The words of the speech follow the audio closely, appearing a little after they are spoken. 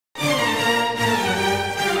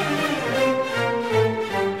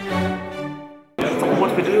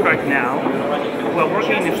do right now, we're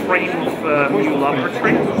working in the frame of a new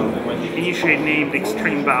laboratory, initially named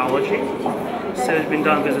Extreme Biology. So it's been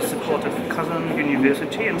done with the support of Kazan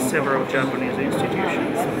University and several Japanese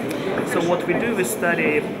institutions. So what we do, we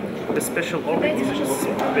study the special organisms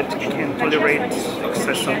that can tolerate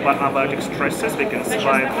excessive abiotic stresses. They can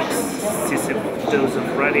survive excessive dose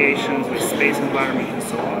of radiation with space environment and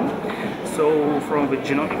so on. So from the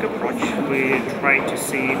genomic approach, we try to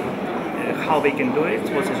see how they can do it,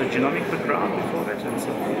 what is the genomic background before that, and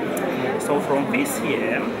so on. So from this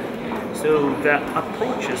year, so the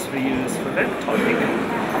approaches we use for that topic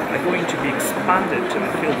are going to be expanded to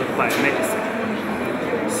the field of biomedicine.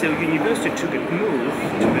 So university took a move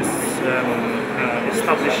to this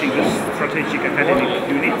establishing this strategic academic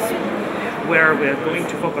units where we're going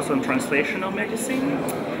to focus on translational medicine,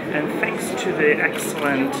 and thanks to the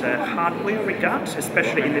excellent hardware we got,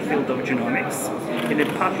 especially in the field of genomics, in a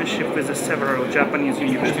partnership with several Japanese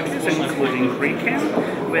universities, including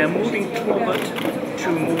RIKEN, we're moving forward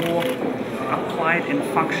to more applied and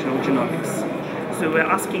functional genomics. So we're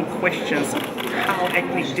asking questions how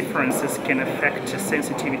ethnic differences can affect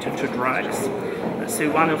sensitivity to drugs.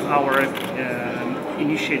 So one of our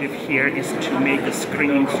initiative here is to make a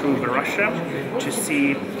screening through Russia to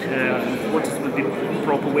see what would be the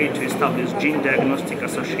proper way to establish gene diagnostic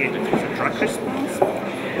associated with a drug response.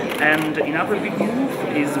 And another big move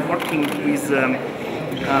is working with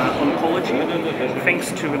oncology,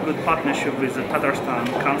 thanks to a good partnership with the Tatarstan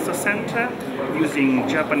Cancer Center. Using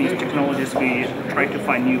Japanese technologies, we try to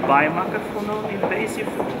find new biomarkers for non-invasive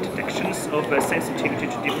detections of sensitivity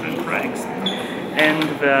to different drugs.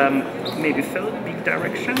 And maybe third big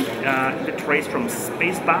direction, the trace from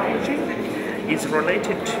space biology, is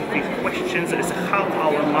related to the questions as how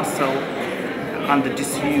our muscle under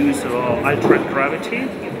disuse or altered gravity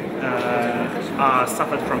are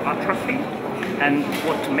suffered from atrophy, and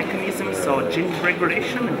what mechanisms or gene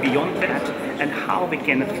regulation beyond that, and how we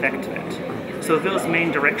can affect that. So those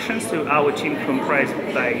main directions, so our team comprised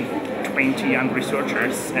by 20 young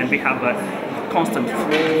researchers, and we have a constant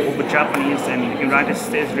flow of Japanese and United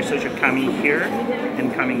States researchers coming here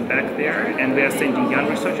and coming back there, and we are sending young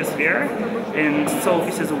researchers there, and so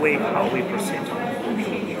this is the way how we proceed.